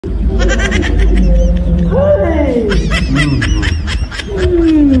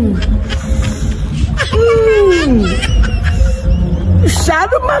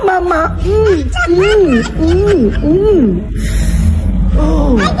Shadow mama.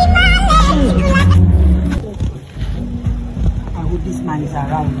 Oh. I hope this man is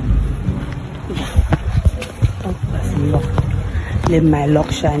around. Oh, that's luck. Let my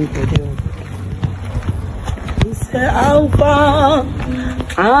luck shine today. He's the Alpha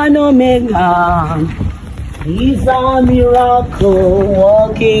and Omega. He's a miracle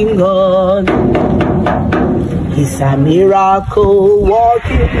walking God. He's a miracle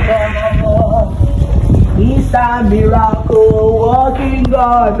walking God. He's a miracle walking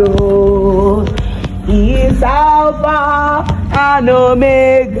God. Oh. He's Alpha and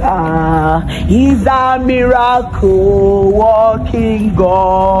Omega. He's a miracle walking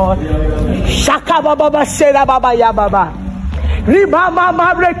God. Shaka baba shera baba ya baba. Riba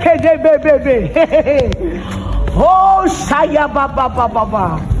mama rekede bebe. Oh shaya baba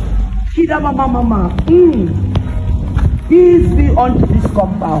baba. Kida mama. Peace be unto this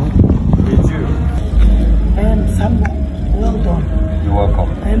compound. Me too. Samuel, well done. You're welcome.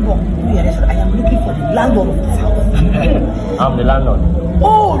 I am looking for the landlord of this house. I'm the landlord.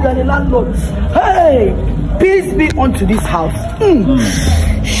 Oh, you are the landlord. Hey, peace be unto this house. I'm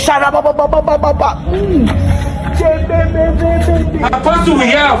supposed to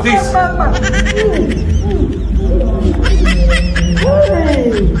hear of this.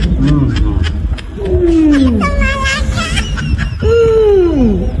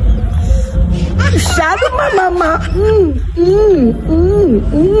 Shadow mama.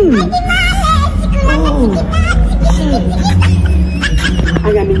 I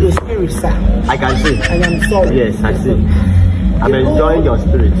am in your spirit, sir. I can see. I am sorry. Yes, I see. I'm enjoying your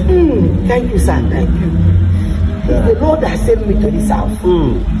spirit. Thank you, sir. Thank you. It's the Lord that sent me to this house.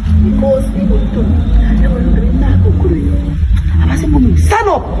 Because people told me, and I said, Mommy, stand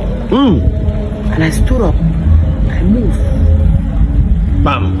up. And I stood up. I moved.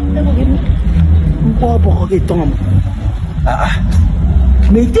 Bam.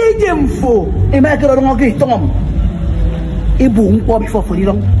 Me take them for a matter of okay, Tom. A boom pop for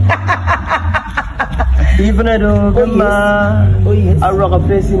freedom. Even though oh yes, a rock of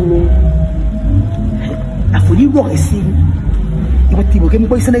facing me. I fully rock a scene. You want to get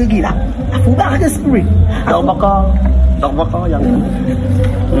poison again. I forgot the spirit. Dog baka, young.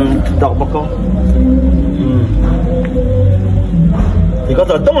 Dog baka.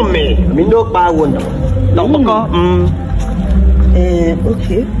 Because I don't me no power one. Dog baka.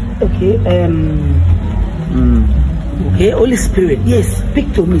 Okay. Okay, Holy Spirit, yes,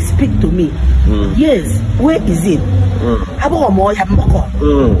 speak to me. Yes, where is it?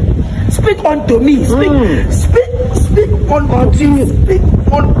 Speak unto me. Speak unto me. Speak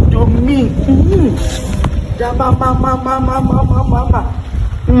unto me.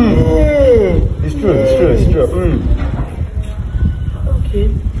 It's true. Okay,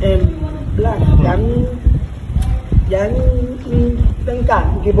 black, Yan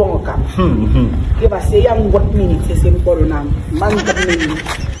tengkan gibong ka. Diba say yang what minutes sa simple na man kami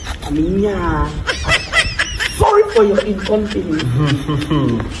aminya. Sorry for your inconvenience.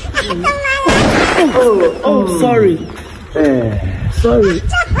 Sorry. Sorry.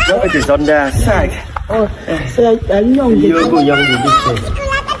 No, it is on the side. So I know you go young with this.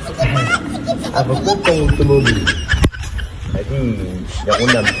 I've a good thing to move. I think the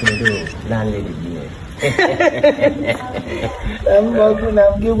one I'm going to do, landlady. I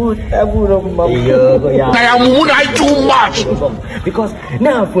am too much. Because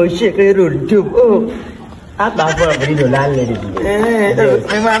now for shake I don't do. Oh, I thought for a video landlady.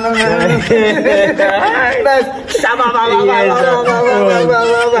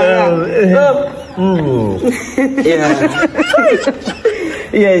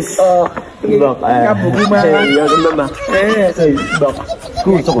 Yes. Bọc bọc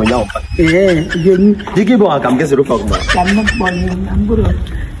cứ xong rồi nhau. Chứ cái bò cầm cái sữa phồng mà. Cầm nó bò nằm bữa rồi.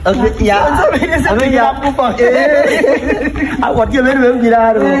 Dạ. Anh quật kia mấy đứa gì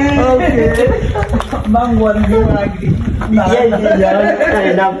ra rồi. Mang quần vô lagi.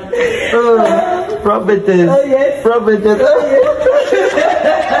 Dạ. Prophetess. Prophetess.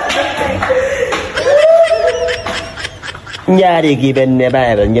 Nhà đi kia bên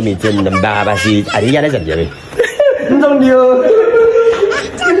ba bên nhà mình trên nằm ba xí, à đi ra đấy dần dần. Không nhiều.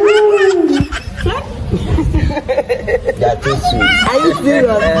 Yeah, too sweet. Are you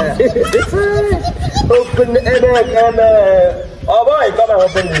serious? Open oh boy, come and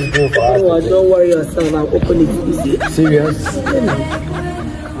open this door for us. Oh, don't worry yourself, I'll open it easy. Serious?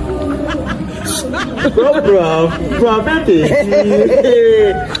 Prophetess.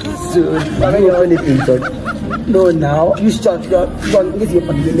 So, you open it inside. No, now you start your this your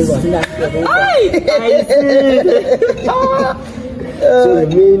Lagos. I see. So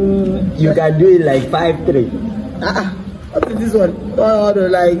you mean you can do it like 5-3? What is this one? Oh,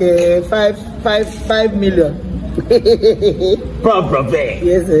 like 5 million. Prophet.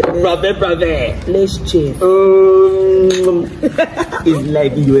 Yes, Prophet. Let's change. It's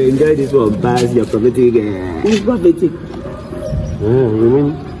like you enjoy this one past your prophetic. Who's prophetic? You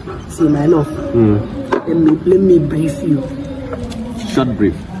mean? See, my love. Let me brief you. Short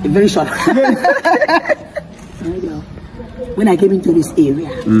brief. Very short. When I came into this area,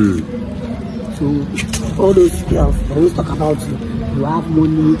 so all those girls, they always talk about you. You have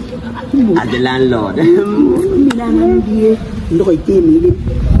money. As the landlord. You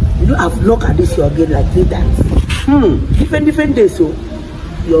don't have luck at this, you're getting like 3 times. Different days, so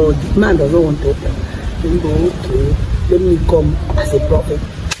your man doesn't want to open. Then you go, okay, let me come as a prophet.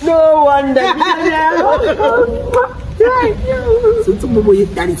 No wonder. So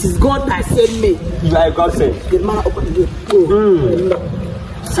that it is God that sent me. You are God sent. The man opened the gate.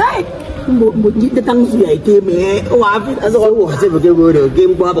 Say, the tongues we came here. Oh, I've been as well. I said, okay, go to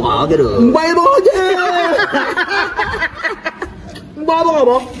game Bible. I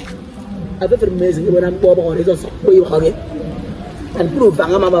thought amazing when I'm Bobo. It's also way hurry. And prove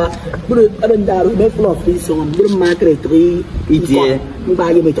Mama, put another full of this song, Blue Market 3,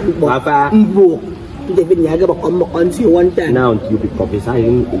 buy me to Papa. David Yaga on you one time. Now you be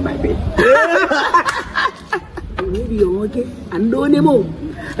prophesying in my bed. Maybe okay. And don't you move?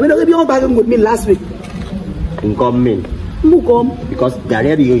 I mean, you back with me last week. In coming. Because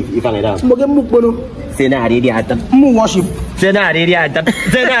Gary, if I get worship.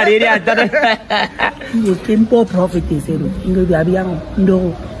 You came poor prophetess.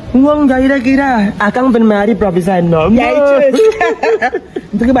 No. One guy, I can't even marry prophesy. No.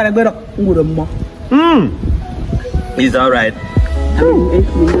 It's alright.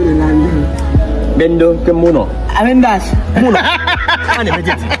 Bendo Kemuno. I mean that.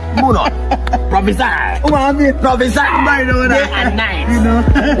 Muno. Prophesy. Prophesy. Day and night. You know.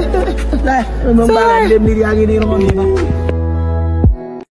 Remember,